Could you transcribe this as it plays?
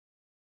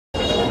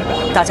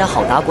大家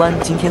好，达观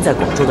今天在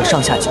广州的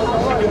上下九，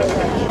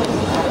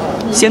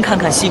先看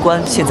看西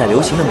关现在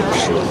流行的美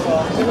食，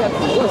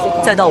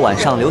再到晚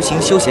上流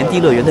行休闲地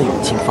乐园的永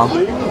庆坊。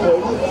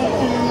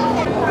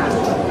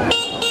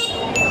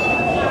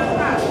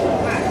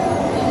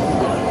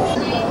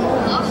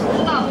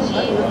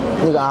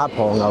呢個阿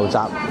婆牛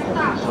雜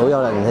好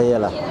有人氣㗎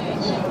啦。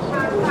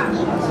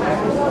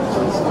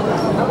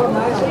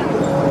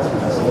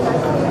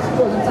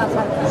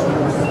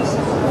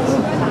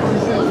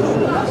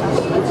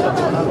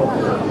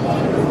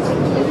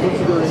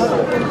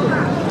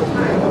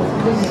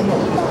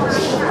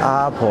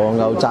阿婆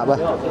牛雜啊！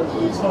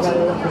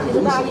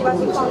那一般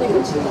是放那个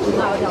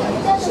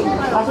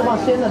它是放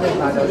鲜的那个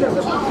辣椒酱，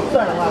这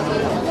样的话，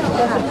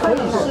可以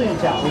试一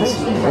下，可以试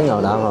一下。啲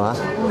牛腩係嘛？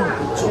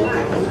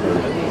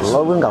攞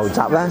碗牛雜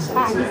啦。啊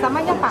，20蚊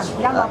一份，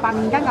有蘿蔔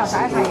麵跟牛雜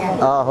一齊嘅。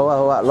哦，好啊好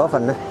啊，攞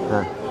份啦，啊。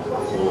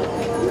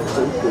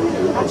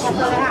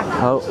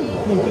好。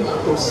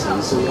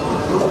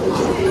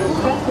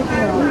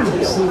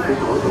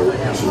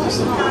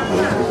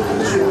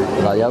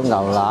嗱，有牛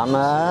腩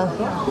啊，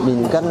麵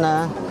筋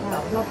啊。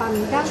蘿蔔麵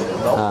筋。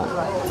啊。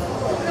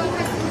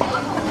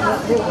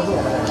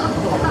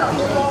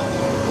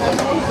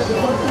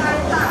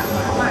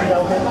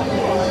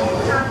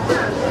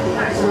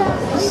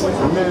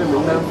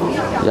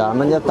20蚊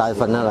一大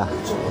份啊嗱。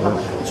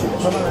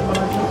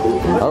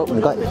好，唔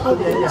該。係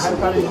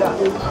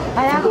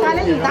啊，咖喱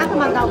魚蛋同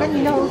埋牛筋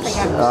丸都好食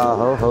啊。啊，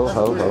好，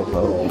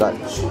唔該。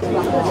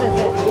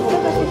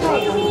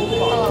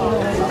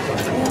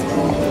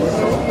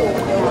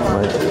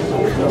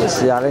我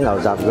試下啲牛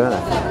雜咁啦。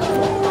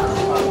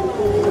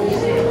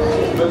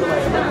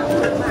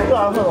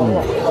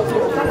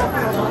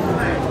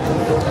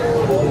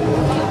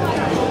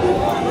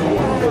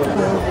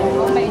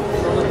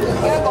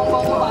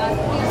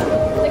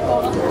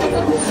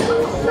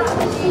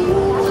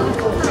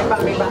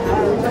明白。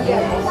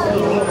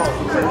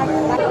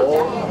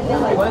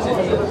没关系。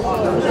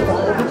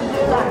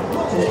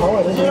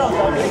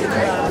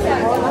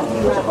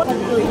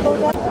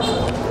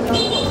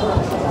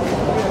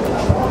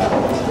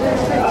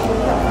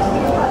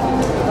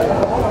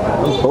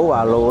寶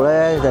華路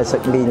咧就係食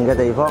麵嘅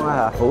地方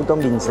啊，好多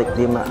麵食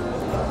店啊，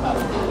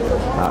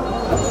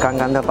間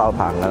間都爆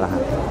棚㗎啦。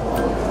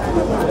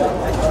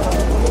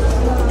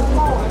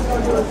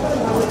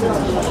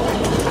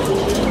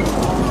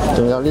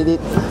仲有呢啲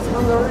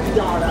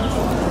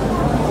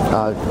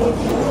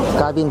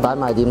街邊擺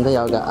賣店都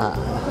有㗎啊，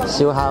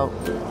燒烤、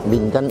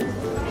麵筋。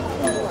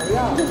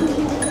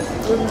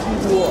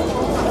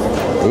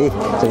咦，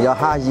仲有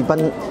哈爾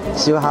濱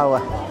燒烤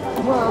啊！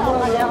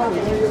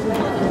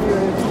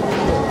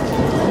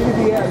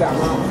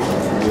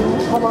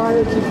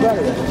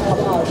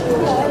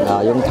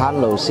用炭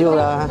爐燒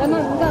啦。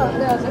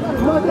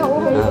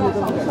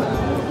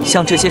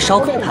像这些烧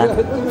烤摊，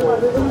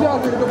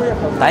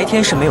白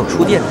天是没有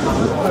出店的，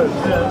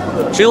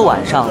只有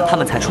晚上他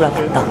们才出来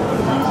摆档。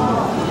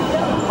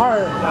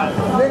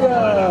那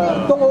个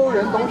东欧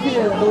人东西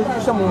都去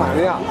圣母玛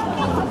利亚，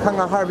看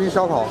看哈尔滨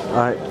烧烤。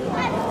哎，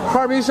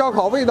哈尔滨烧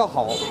烤味道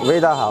好，味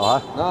道好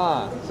啊。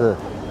啊，是。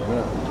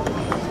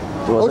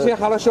而且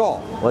还能烧。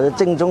我是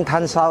正宗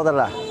摊烧的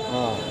啦。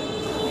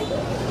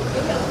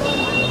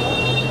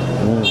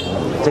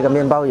这个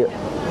面包也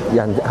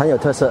很有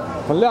特色，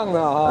很亮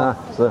的啊。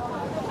是，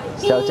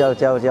焦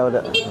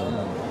的，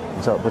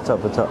不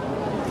错，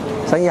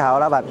生意好，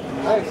老板。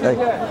哎，谢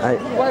谢。哎，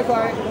乖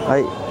乖。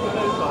哎，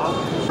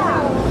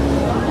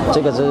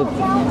这个是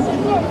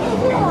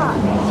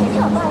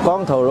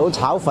光頭佬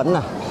炒粉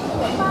啊。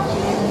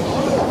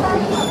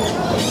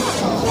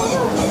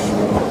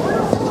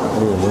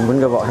滿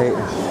滿嘅鑊氣。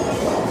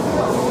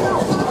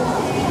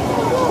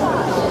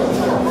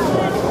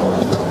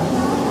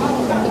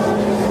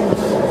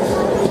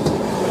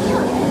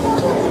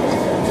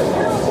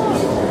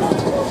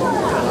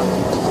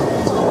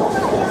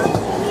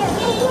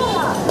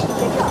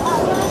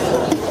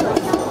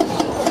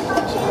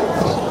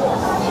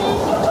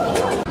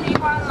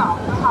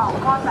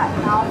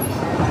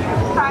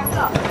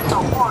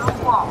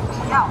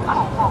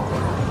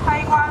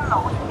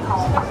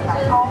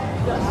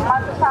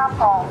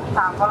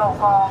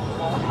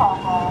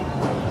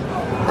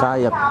街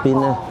入邊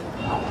呢，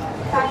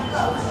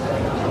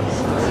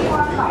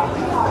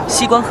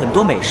西關很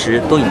多美食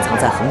都隱藏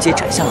在橫街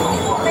窄巷裡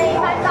面，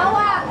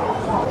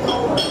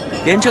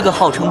連這個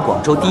號稱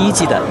廣州第1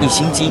季的一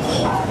心雞，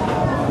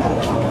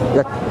一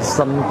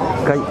心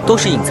雞都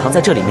是隱藏在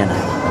這裡面的。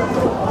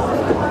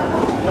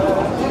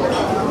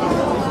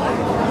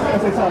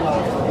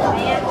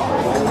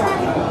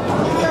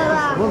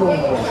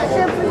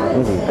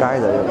呢條街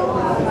就。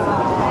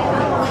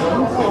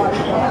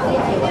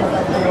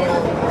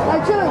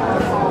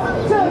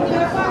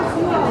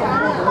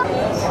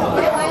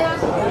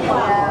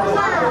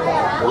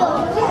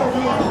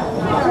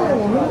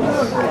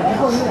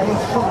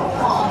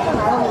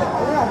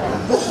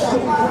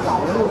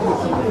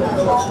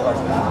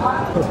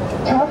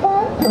潮发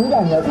从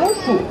养牛开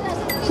始，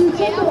是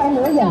千自然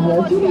牛养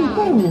牛基地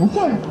在宁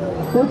夏，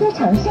不在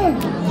长沙，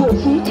我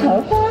是潮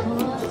发。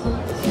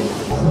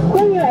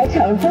来炒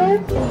饭。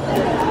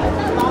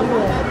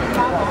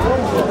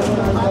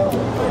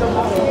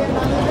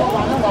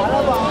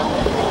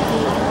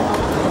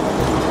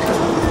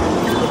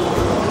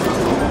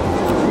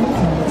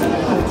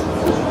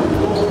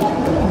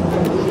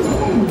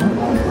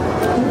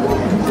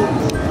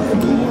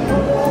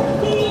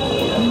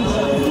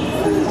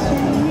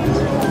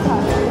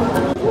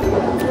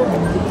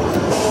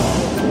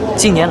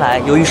近年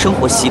来，由于生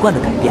活习惯的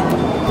改变，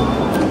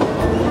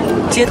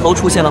街头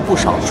出现了不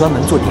少专门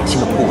做点心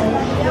的铺位，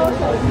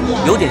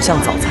有点像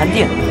早餐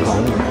店，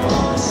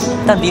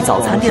但比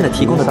早餐店的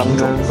提供的品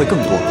种会更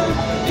多。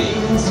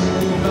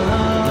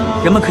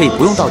人们可以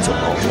不用到酒楼，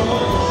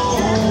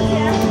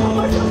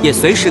也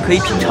随时可以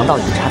品尝到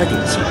饮茶的点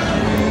心。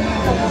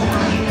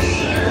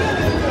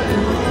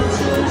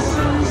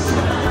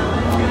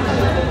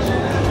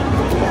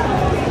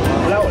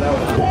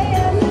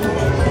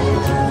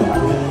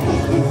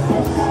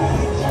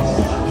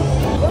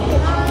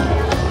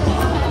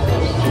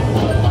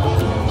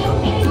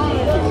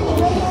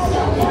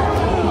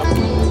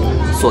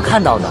所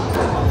看到的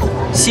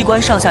西关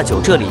上下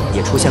九这里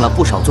也出现了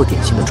不少做点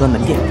心的专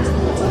门店，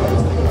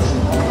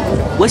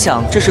我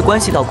想这是关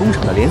系到工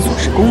厂的连锁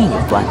式供应有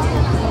关。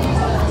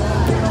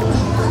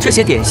这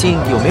些点心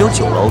有没有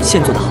酒楼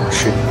现做的好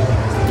吃，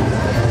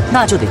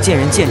那就得见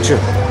仁见智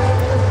了，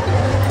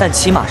但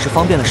起码是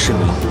方便了市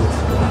民。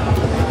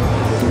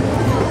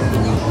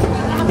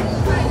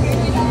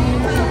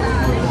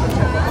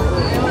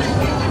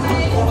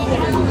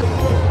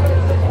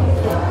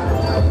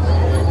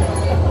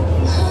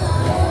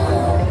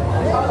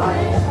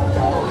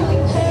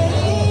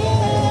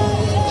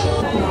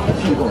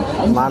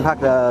晚黑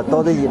就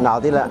多啲熱鬧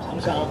啲啦，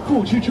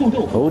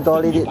好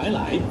多呢啲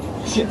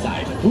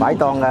擺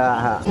檔噶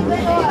嚇。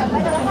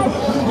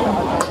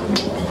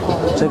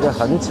這個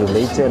很久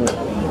沒見了，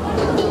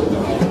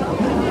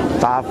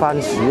炸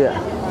番薯啊！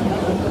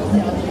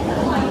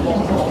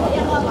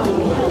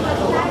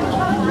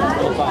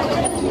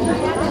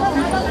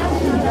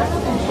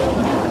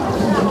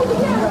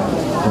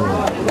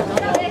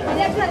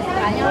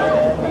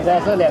你这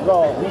是2个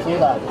无锡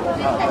的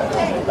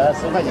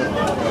，10块钱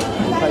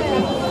，10块钱。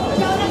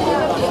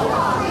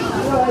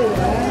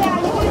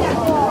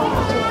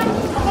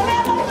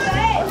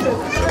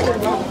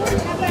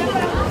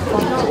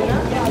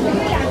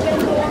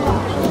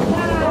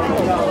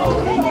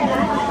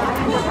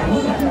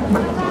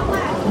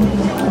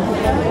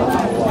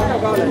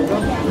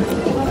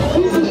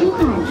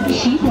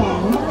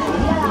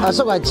阿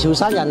叔係潮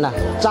汕人啊，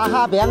炸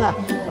蝦餅啊！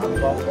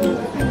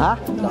嚇？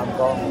湛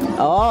江。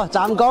哦，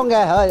湛江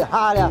嘅，係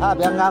蝦呀，蝦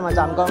餅啱啊，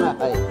湛江啊，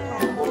係。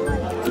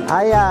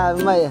係啊，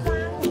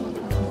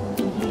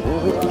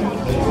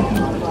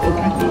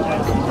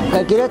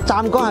咪記得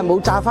湛江係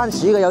冇炸番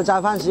薯嘅，有炸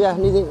番薯啊？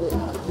呢啲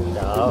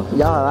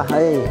有係嘛？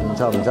係唔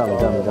錯唔錯唔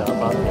錯唔錯。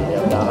有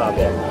炸蝦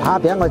餅。蝦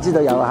餅我知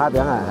道有啊，蝦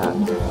餅啊嚇。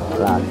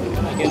嗱。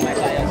已經買晒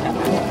有請。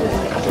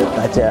大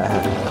隻啊！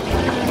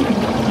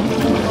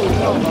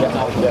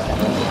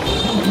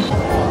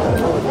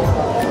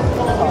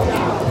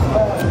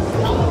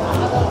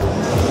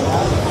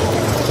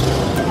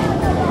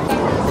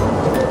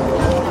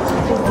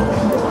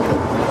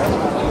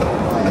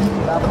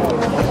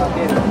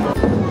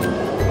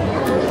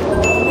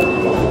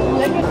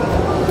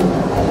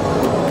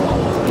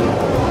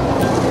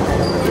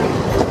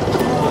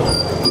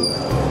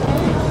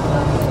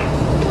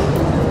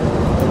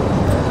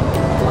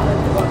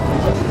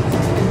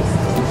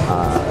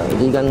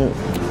呢間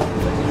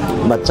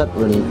物質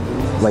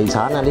遺產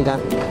啊！呢間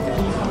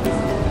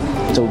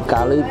做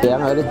咖喱餅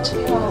啊，啲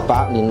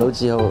100年老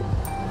字號。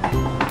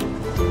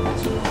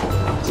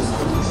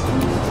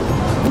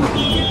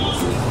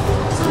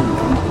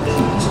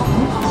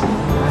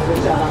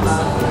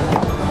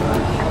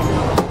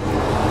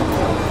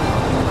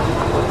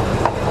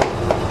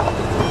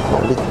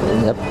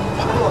啲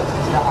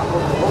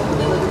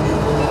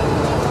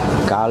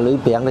咖喱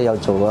餅都有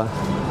做啊！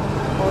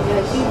我哋係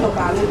專做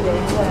咖喱餅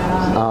㗎。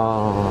哦，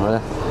好啦，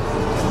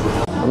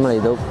咁嚟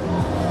到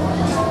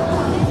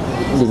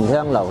蓮香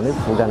樓呢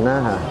附近啦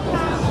嚇。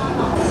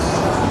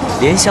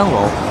蓮香樓，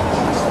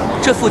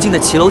這附近的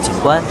騎樓景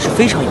觀是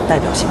非常有代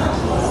表性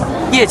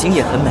的，夜景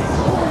也很美。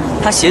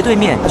它斜對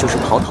面就是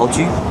陶陶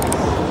居，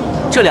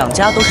這兩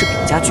家都是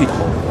餅家巨頭。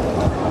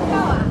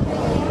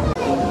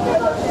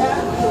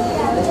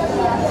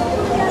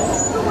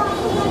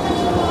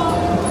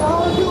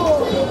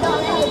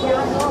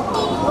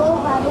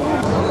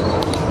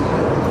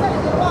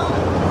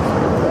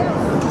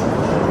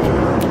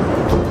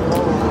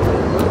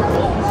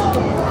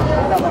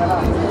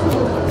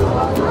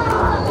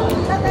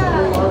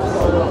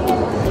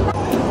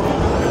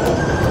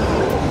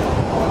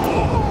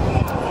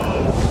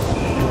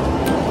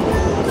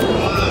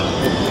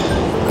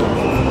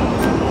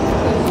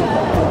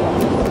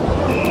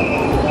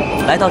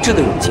来到这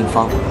个永庆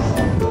坊，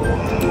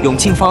永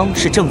庆坊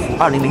是政府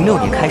2006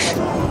年开始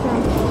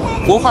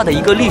活化的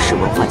一个历史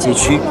文化街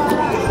区。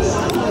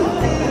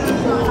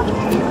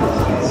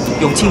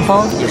永庆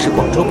坊也是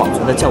广州保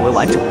存的较为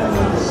完整的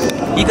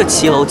一个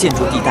骑楼建筑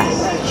地带。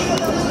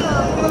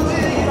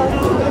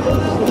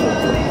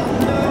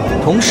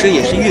同时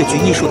也是粤剧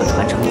艺术的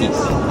传承地。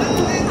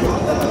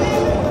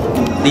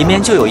里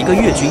面就有一个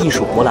粤剧艺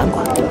术博览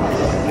馆。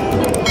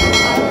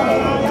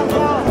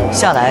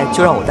下来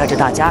就让我带着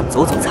大家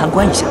走走参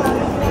观一下。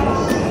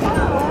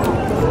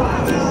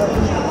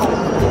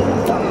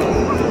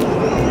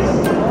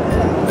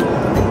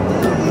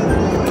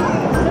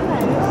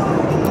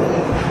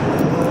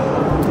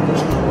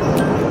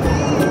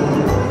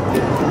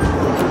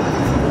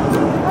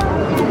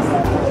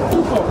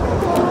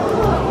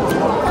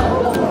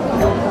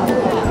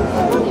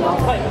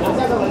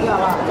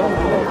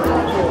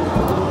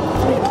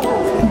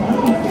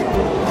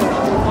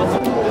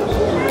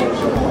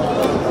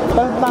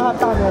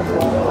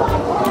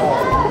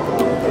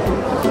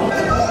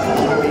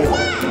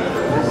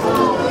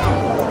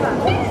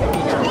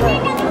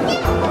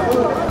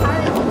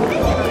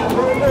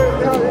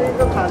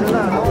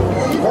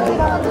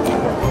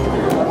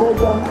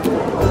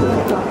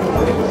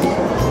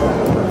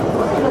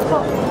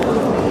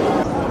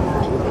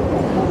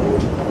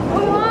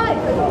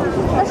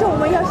但是我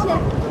们要先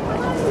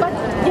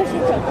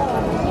整个。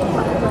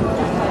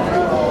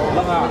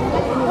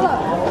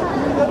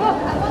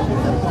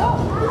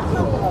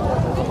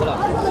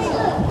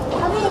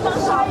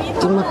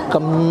點解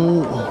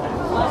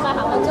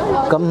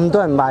咁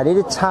多人賣呢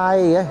啲猜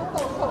嘅？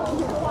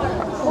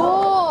哦，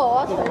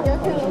我睇咗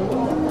條。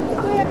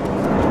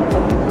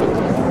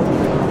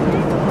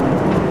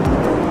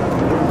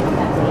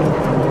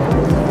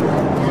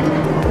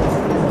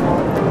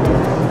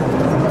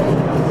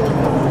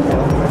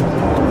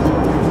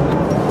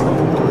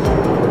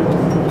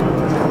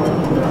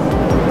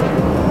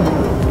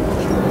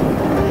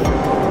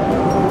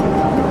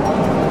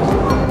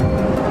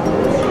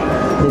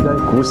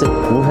古色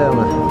古香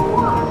啊！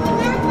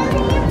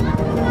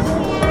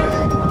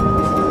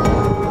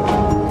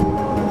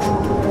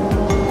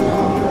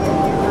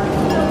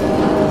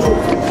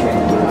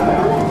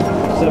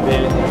这边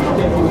店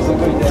铺是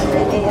贵的。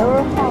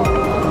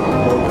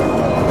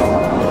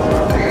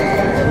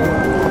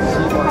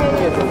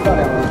漂亮。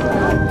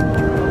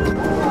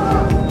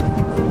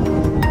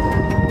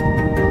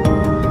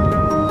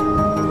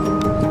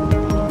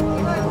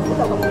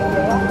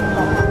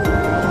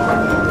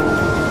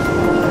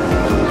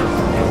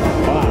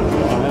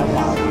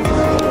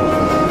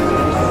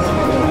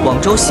广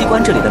州西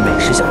关这里的美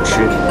食小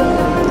吃，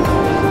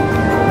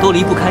都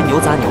离不开牛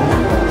杂牛腩，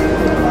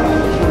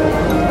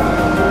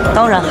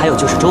当然还有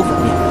就是粥粉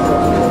面。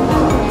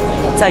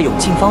在永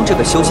庆坊这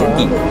个休闲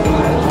地，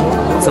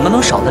怎么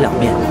能少得了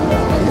面？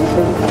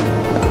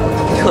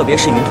特别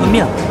是云吞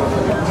面了。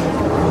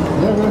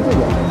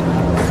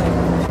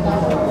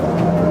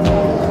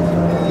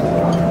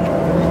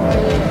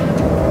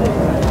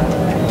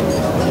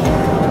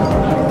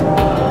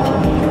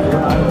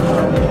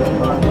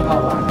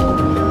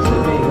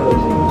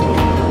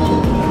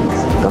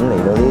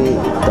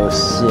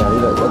試下呢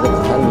個雲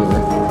吞麵咧，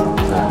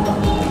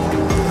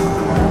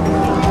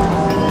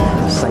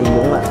細蓉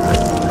啊，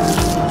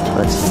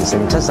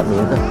前程70年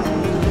啊！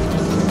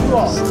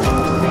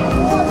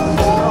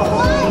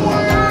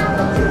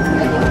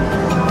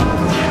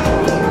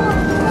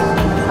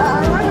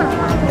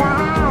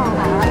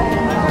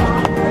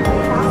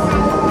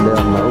你話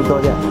唔係好多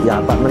啫，28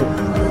蚊。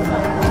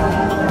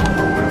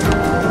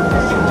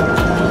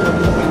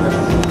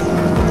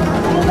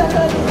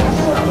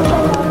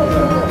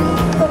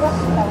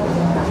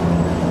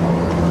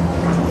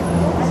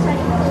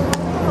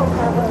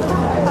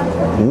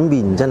碗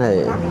面真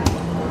係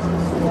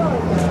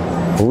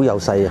好有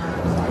勢啊！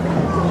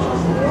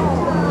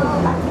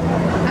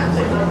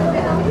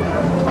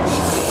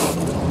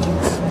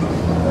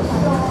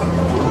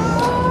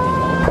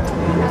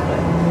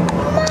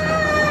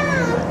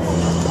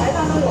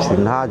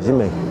全蝦子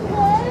味。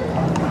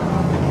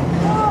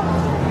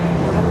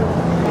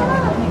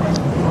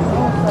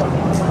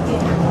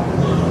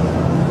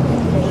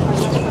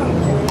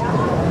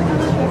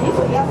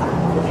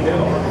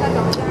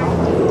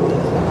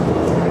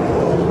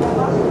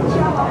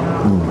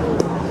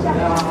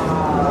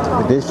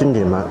啲酸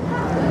甜啊！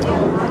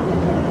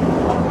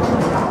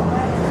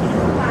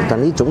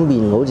但呢種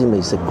麵我好似未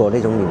食過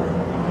呢種麵，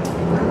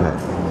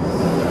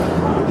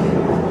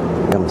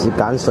又唔似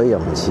鹼水，又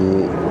唔似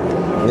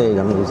咩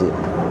咁，好似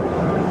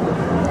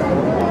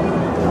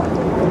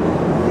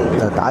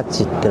又打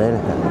折嘅咧，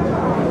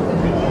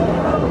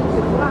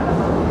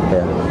係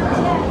啊！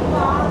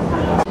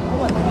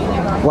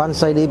灣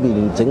西呢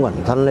邊整雲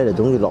吞咧就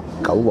總要落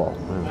韭黃，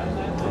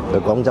就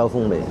廣州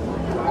風味。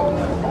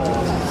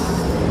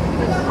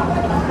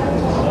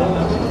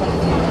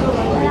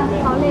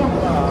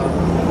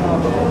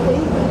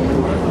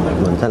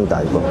雲吞大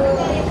個，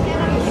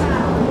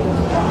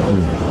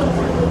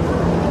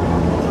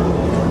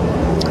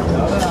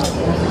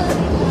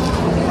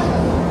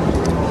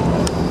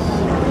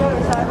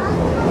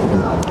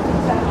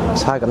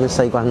差咁啲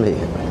西關味，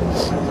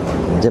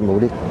即係冇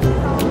啲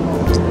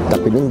特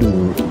別啲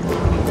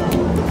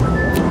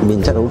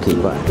麵質好奇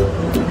怪。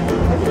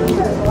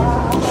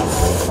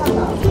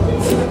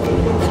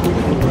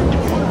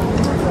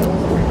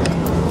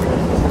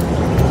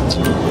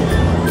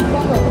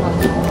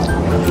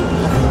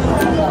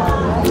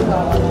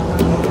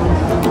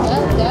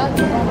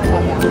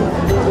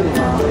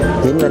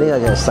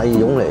細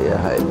蓉嚟嘅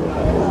係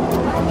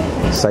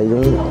細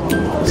蓉，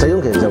細蓉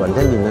其實就雲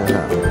吞麵啦嚇，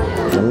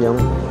咁樣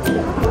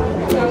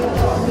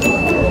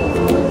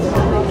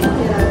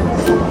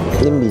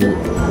啲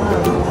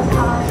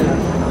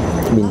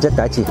麵質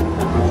第一次，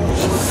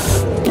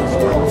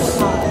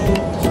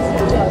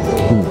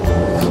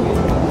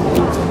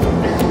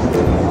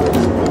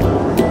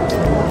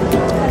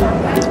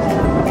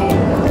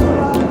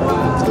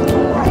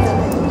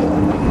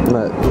咁啊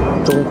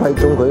中規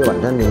中矩嘅雲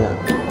吞麵啊！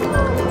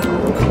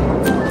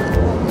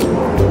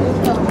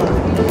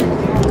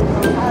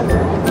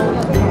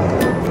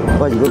不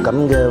過如果咁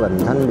嘅雲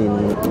吞麵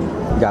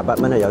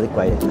28蚊係有啲貴，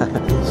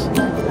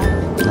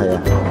係啊，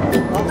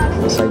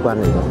西關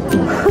嚟嘅。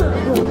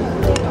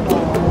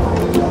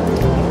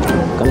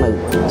咁咪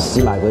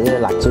試埋嗰啲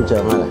辣椒醬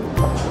啦。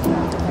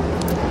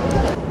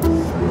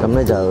咁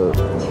咧就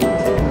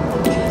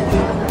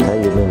睇下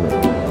要咩味。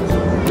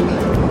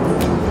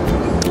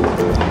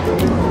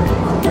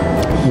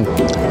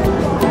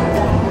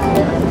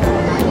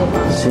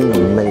蒜蓉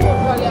味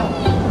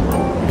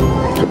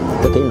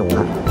都幾濃啊！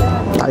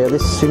帶有啲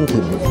酸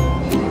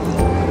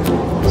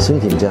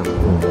甜醬，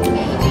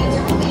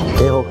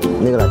幾好。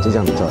呢個辣椒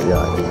醬唔錯，又係。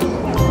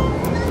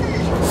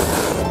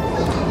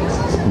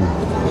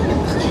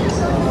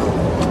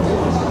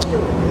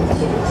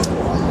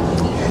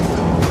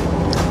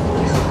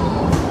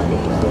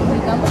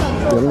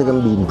咁呢個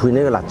麵配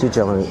呢個辣椒醬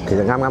其實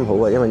啱啱好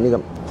啊，因為呢個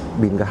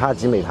麵嘅蝦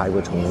子味太過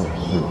重。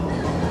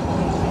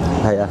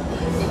係啊，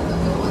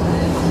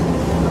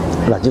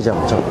辣椒醬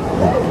唔錯。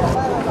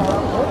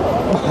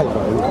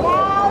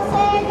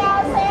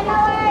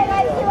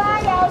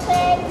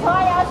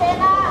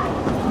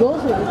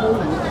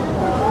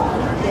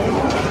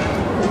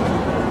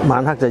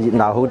晚黑就熱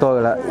鬧好多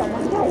㗎啦，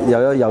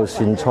又有遊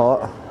船坐。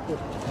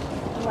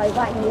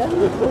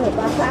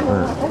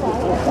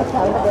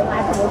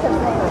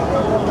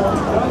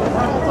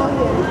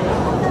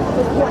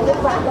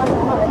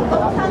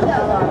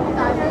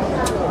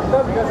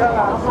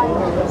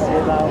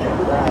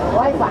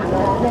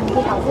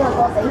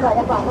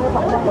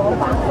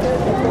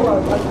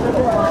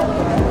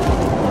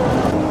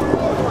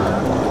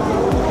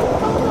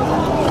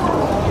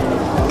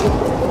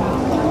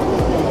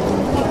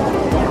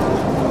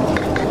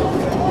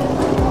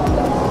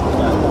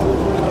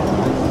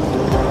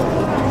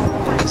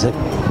其實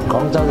廣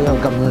州都有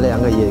咁靚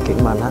嘅夜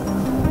景，晚黑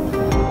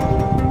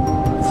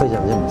非常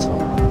之唔錯。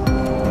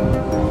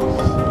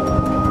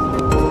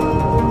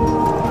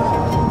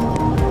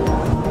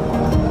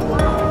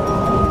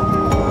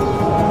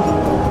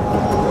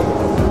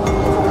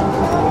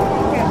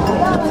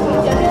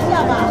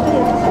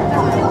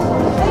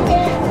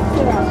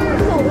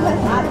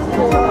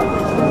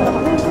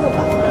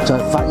就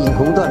發現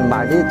好多人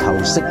賣啲頭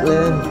飾咧。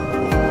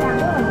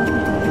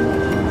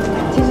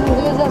其實我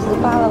這個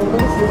28了，我都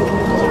是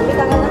你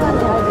剛剛那個女孩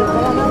子，我那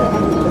女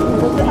孩子，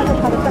我是那个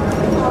她的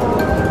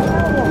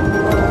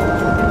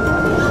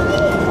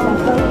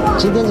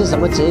今天是什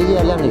麼節日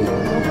啊，靚女？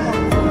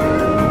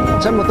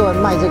這麼多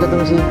人賣這個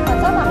東西。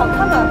真的好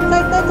看嘛，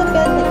在這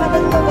邊你看這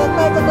個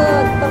帶這個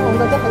燈籠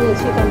的就很有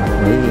氣氛。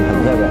很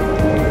漂亮。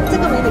這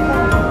個美女看。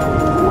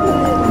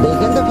每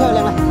個人都漂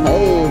亮了，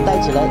戴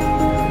起來，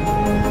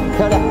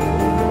漂亮。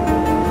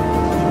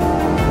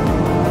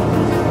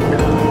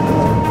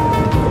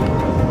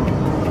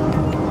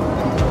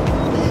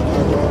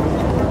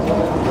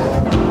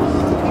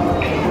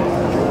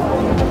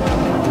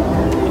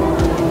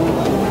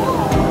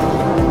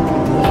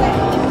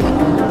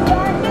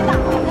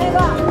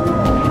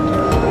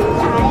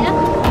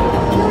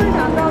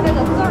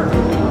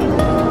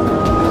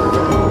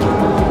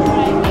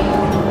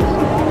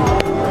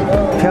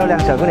漂亮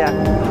小姑娘。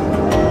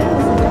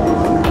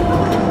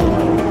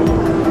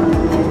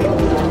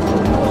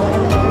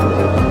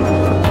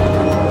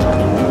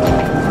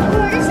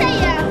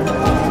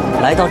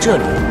来到这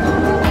里，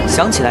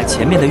想起来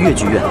前面的越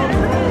剧院，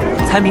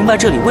才明白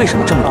这里为什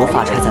么这么多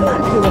发钗在卖，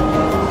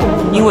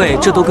因为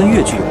这都跟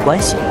越剧有关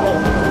系。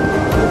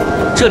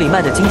这里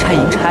卖的金钗银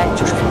钗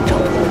就是仿照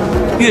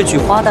越剧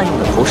花旦用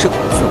的头饰款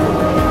色，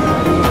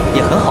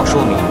也很好说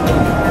明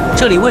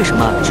这里为什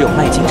么只有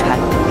卖金钗、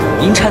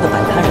银钗的摆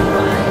摊人。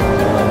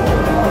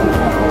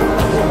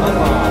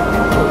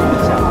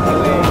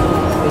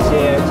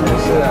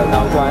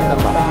当官的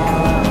吧。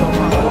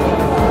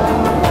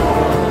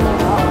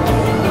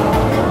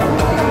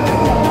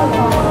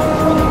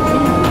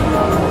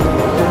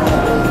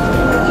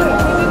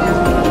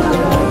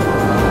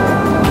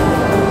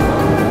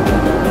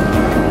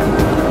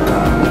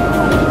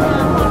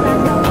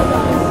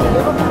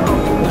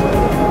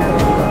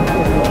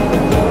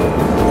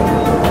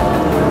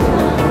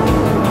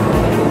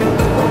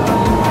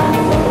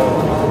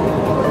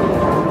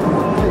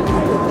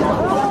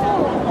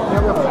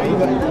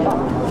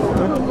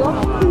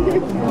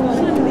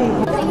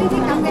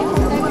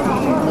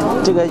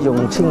这个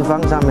永庆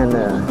坊上面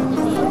的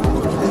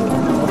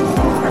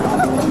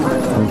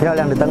很漂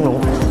亮的灯笼。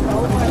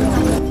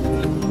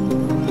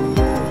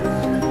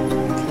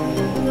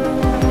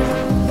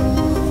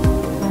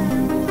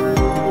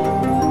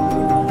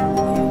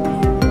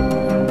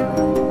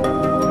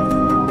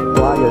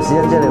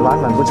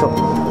蛮不错。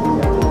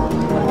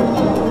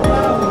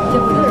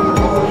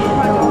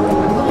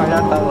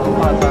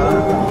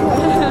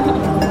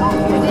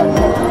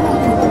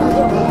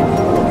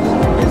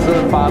你是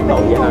发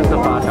抖音还是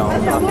发小红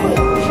书？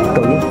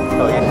抖音。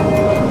抖音。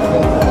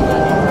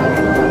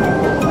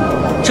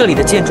这里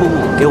的建筑物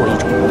给我一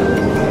种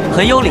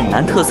很有岭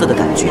南特色的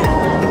感觉。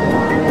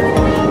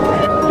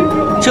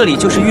这里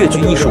就是粤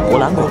剧艺术博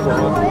览馆。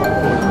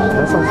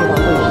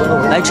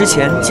来之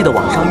前记得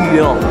网上预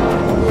约哦。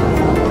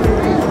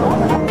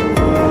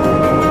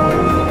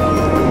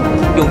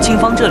永庆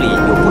坊这里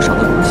有不少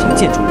的五行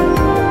建筑物，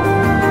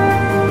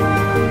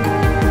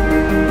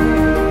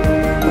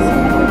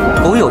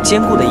拱有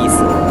坚固的意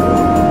思。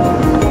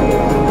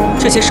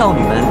这些少女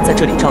们在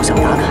这里照相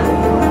打卡，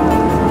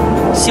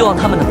希望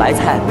她们的白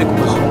菜会拱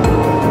好，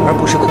而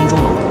不是空中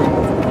楼阁。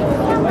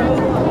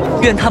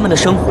愿她们的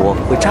生活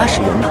会扎实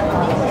圆满。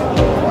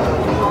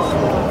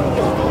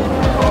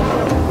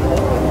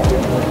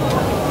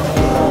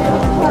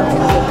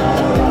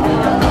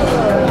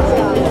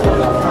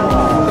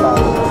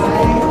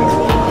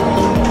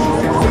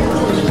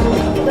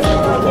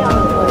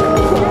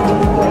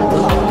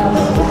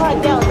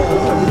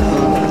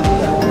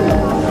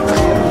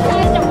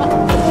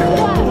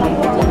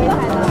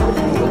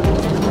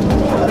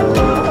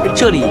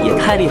这里也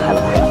太厉害了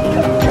吧！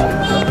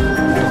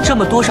这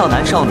么多少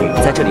男少女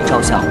在这里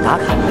照相打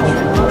卡留念。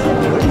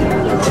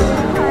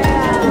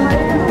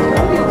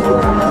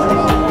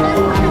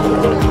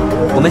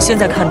我们现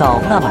在看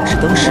到那满是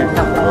灯饰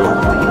大阁楼，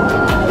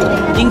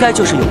应该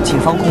就是永庆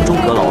坊空中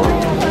阁楼了，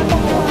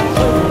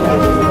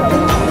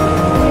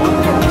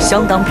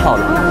相当漂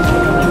亮。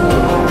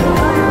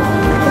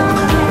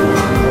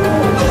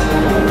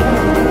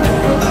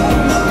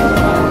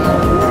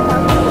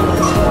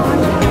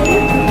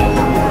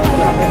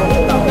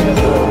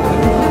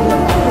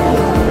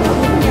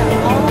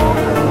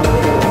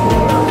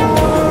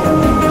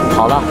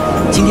好了，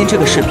今天这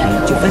个视频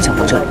就分享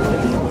到这里。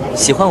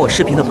喜欢我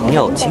视频的朋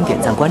友，请点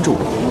赞关注，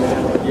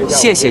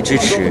谢谢支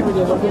持。